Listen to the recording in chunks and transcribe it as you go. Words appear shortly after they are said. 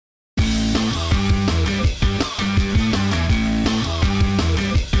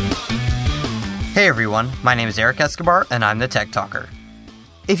Hey everyone, my name is Eric Escobar and I'm the Tech Talker.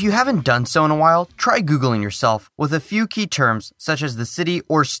 If you haven't done so in a while, try Googling yourself with a few key terms such as the city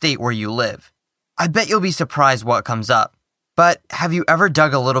or state where you live. I bet you'll be surprised what comes up. But have you ever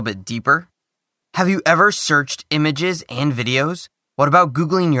dug a little bit deeper? Have you ever searched images and videos? What about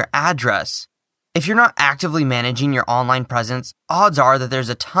Googling your address? If you're not actively managing your online presence, odds are that there's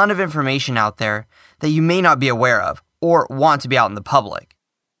a ton of information out there that you may not be aware of or want to be out in the public.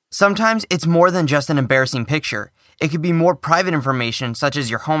 Sometimes it's more than just an embarrassing picture. It could be more private information such as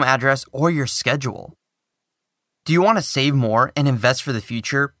your home address or your schedule. Do you want to save more and invest for the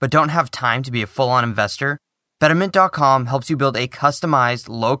future but don't have time to be a full-on investor? Betterment.com helps you build a customized,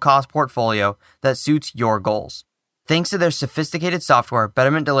 low-cost portfolio that suits your goals. Thanks to their sophisticated software,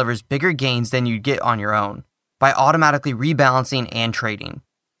 Betterment delivers bigger gains than you'd get on your own by automatically rebalancing and trading.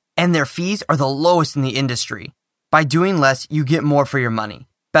 And their fees are the lowest in the industry. By doing less, you get more for your money.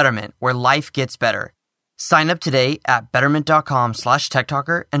 Betterment, where life gets better. Sign up today at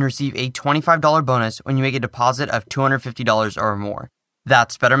betterment.com/techtalker and receive a $25 bonus when you make a deposit of $250 or more.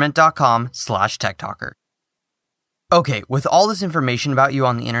 That's betterment.com/techtalker. Okay, with all this information about you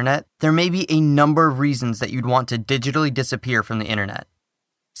on the internet, there may be a number of reasons that you'd want to digitally disappear from the internet.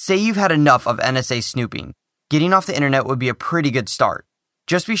 Say you've had enough of NSA snooping. Getting off the internet would be a pretty good start.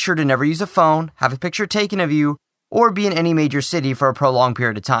 Just be sure to never use a phone, have a picture taken of you, or be in any major city for a prolonged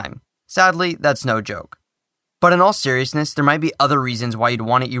period of time. Sadly, that's no joke. But in all seriousness, there might be other reasons why you'd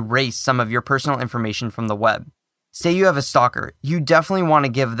want to erase some of your personal information from the web. Say you have a stalker, you definitely want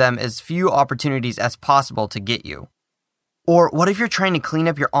to give them as few opportunities as possible to get you. Or what if you're trying to clean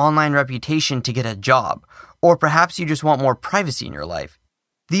up your online reputation to get a job? Or perhaps you just want more privacy in your life.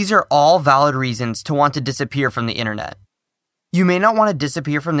 These are all valid reasons to want to disappear from the internet. You may not want to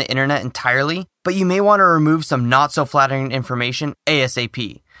disappear from the internet entirely, but you may want to remove some not so flattering information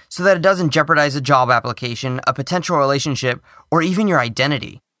ASAP, so that it doesn't jeopardize a job application, a potential relationship, or even your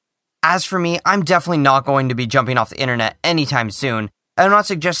identity. As for me, I'm definitely not going to be jumping off the internet anytime soon, and I'm not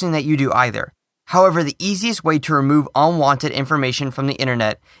suggesting that you do either. However, the easiest way to remove unwanted information from the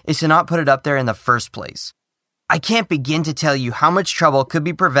internet is to not put it up there in the first place. I can't begin to tell you how much trouble could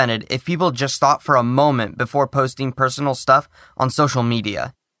be prevented if people just thought for a moment before posting personal stuff on social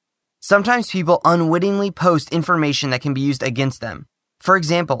media. Sometimes people unwittingly post information that can be used against them. For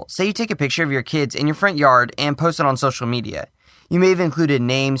example, say you take a picture of your kids in your front yard and post it on social media. You may have included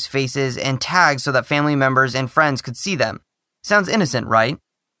names, faces, and tags so that family members and friends could see them. Sounds innocent, right?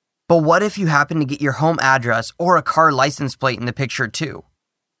 But what if you happen to get your home address or a car license plate in the picture too?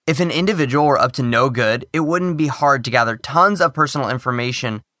 If an individual were up to no good, it wouldn't be hard to gather tons of personal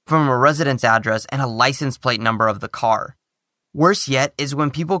information from a residence address and a license plate number of the car. Worse yet is when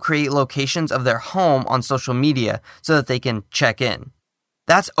people create locations of their home on social media so that they can check in.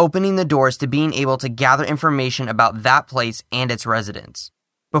 That's opening the doors to being able to gather information about that place and its residents.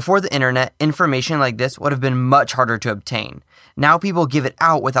 Before the internet, information like this would have been much harder to obtain. Now people give it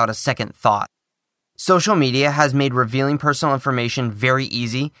out without a second thought. Social media has made revealing personal information very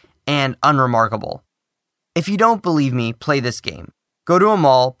easy and unremarkable. If you don't believe me, play this game. Go to a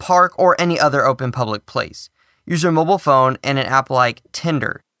mall, park, or any other open public place. Use your mobile phone and an app like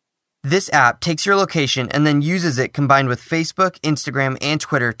Tinder. This app takes your location and then uses it combined with Facebook, Instagram, and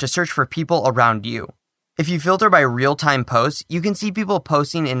Twitter to search for people around you. If you filter by real-time posts, you can see people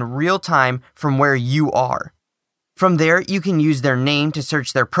posting in real time from where you are. From there, you can use their name to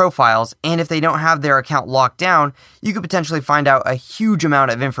search their profiles, and if they don't have their account locked down, you could potentially find out a huge amount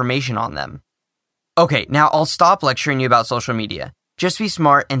of information on them. Okay, now I'll stop lecturing you about social media. Just be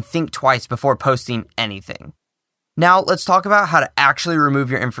smart and think twice before posting anything. Now, let's talk about how to actually remove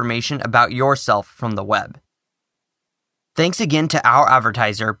your information about yourself from the web. Thanks again to our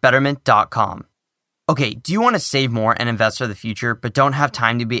advertiser, Betterment.com. Okay, do you want to save more and invest for the future, but don't have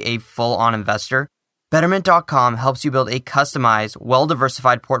time to be a full-on investor? Betterment.com helps you build a customized,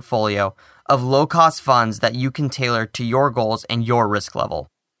 well-diversified portfolio of low-cost funds that you can tailor to your goals and your risk level.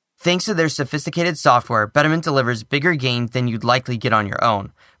 Thanks to their sophisticated software, Betterment delivers bigger gains than you'd likely get on your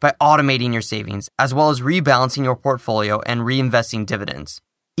own by automating your savings, as well as rebalancing your portfolio and reinvesting dividends.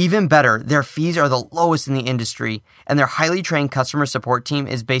 Even better, their fees are the lowest in the industry, and their highly trained customer support team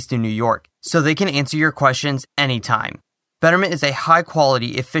is based in New York, so they can answer your questions anytime. Betterment is a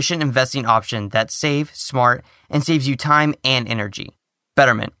high-quality, efficient investing option that's safe, smart, and saves you time and energy.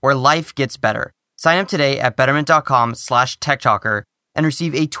 Betterment, where life gets better. Sign up today at betterment.com/techtalker and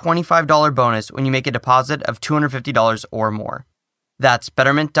receive a $25 bonus when you make a deposit of $250 or more. That's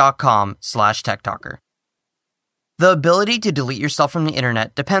betterment.com/techtalker. The ability to delete yourself from the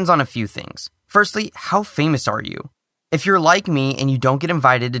internet depends on a few things. Firstly, how famous are you? If you're like me and you don't get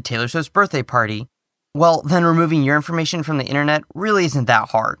invited to Taylor Swift's birthday party, Well, then removing your information from the internet really isn't that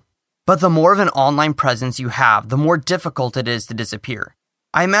hard. But the more of an online presence you have, the more difficult it is to disappear.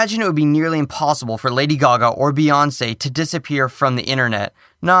 I imagine it would be nearly impossible for Lady Gaga or Beyoncé to disappear from the internet,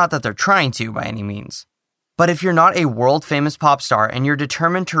 not that they're trying to by any means. But if you're not a world-famous pop star and you're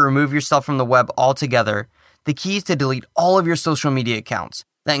determined to remove yourself from the web altogether, the key is to delete all of your social media accounts.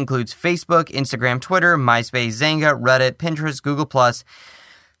 That includes Facebook, Instagram, Twitter, MySpace, Xanga, Reddit, Pinterest, Google+,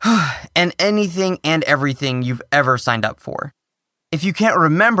 and anything and everything you've ever signed up for. If you can't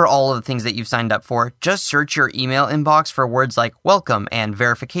remember all of the things that you've signed up for, just search your email inbox for words like welcome and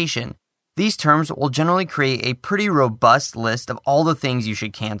verification. These terms will generally create a pretty robust list of all the things you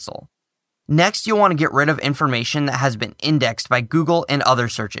should cancel. Next, you'll want to get rid of information that has been indexed by Google and other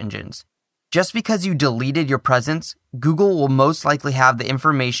search engines. Just because you deleted your presence, Google will most likely have the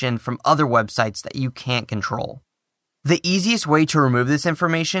information from other websites that you can't control. The easiest way to remove this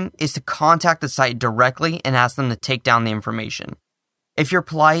information is to contact the site directly and ask them to take down the information. If you're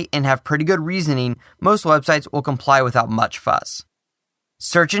polite and have pretty good reasoning, most websites will comply without much fuss.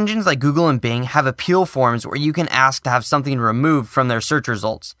 Search engines like Google and Bing have appeal forms where you can ask to have something removed from their search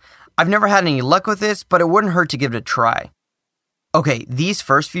results. I've never had any luck with this, but it wouldn't hurt to give it a try. Okay, these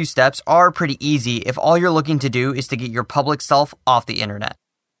first few steps are pretty easy if all you're looking to do is to get your public self off the internet.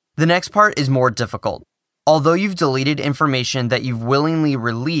 The next part is more difficult. Although you've deleted information that you've willingly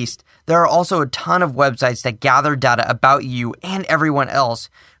released, there are also a ton of websites that gather data about you and everyone else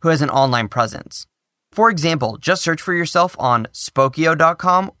who has an online presence. For example, just search for yourself on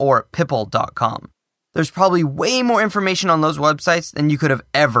Spokeo.com or Pipple.com. There's probably way more information on those websites than you could have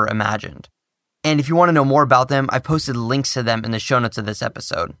ever imagined. And if you want to know more about them, I've posted links to them in the show notes of this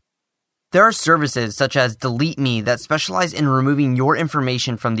episode. There are services such as Delete Me that specialize in removing your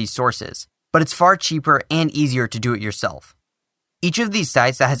information from these sources, but it's far cheaper and easier to do it yourself. Each of these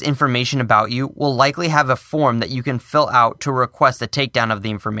sites that has information about you will likely have a form that you can fill out to request a takedown of the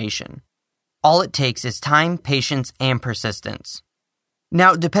information. All it takes is time, patience, and persistence.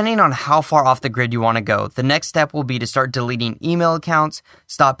 Now, depending on how far off the grid you want to go, the next step will be to start deleting email accounts,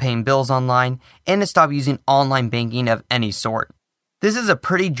 stop paying bills online, and to stop using online banking of any sort. This is a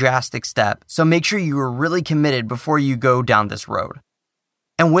pretty drastic step, so make sure you are really committed before you go down this road.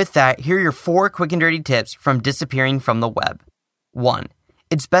 And with that, here are your 4 quick and dirty tips from disappearing from the web. 1.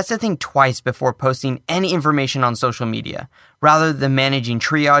 It's best to think twice before posting any information on social media, rather than managing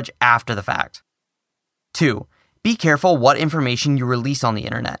triage after the fact. 2. Be careful what information you release on the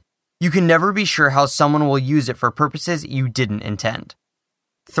internet. You can never be sure how someone will use it for purposes you didn't intend.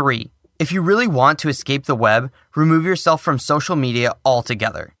 3. If you really want to escape the web, remove yourself from social media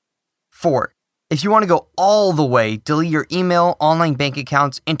altogether. 4. If you want to go all the way, delete your email, online bank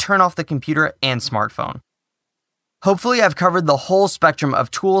accounts, and turn off the computer and smartphone. Hopefully, I've covered the whole spectrum of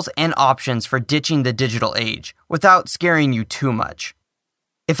tools and options for ditching the digital age, without scaring you too much.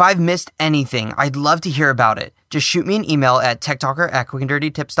 If I've missed anything, I'd love to hear about it. Just shoot me an email at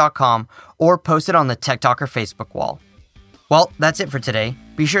techtalker@quickanddirtytips.com or post it on the Tech Talker Facebook wall. Well, that's it for today.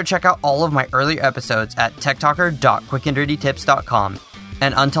 Be sure to check out all of my earlier episodes at techtalker.quickanddirtytips.com.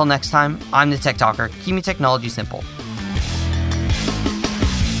 And until next time, I'm the Tech Talker, keeping technology simple.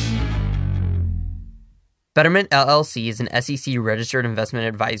 Betterment LLC is an SEC-registered investment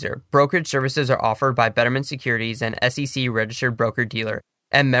advisor. Brokerage services are offered by Betterment Securities, an SEC-registered broker-dealer,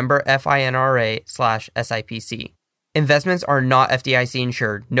 and member FINRA/SIPC. Investments are not FDIC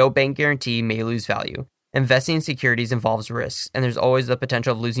insured. No bank guarantee may lose value. Investing in securities involves risks, and there's always the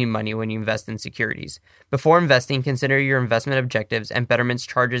potential of losing money when you invest in securities. Before investing, consider your investment objectives and Betterment's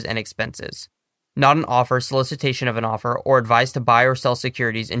charges and expenses. Not an offer, solicitation of an offer, or advice to buy or sell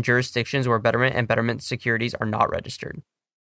securities in jurisdictions where Betterment and Betterment Securities are not registered.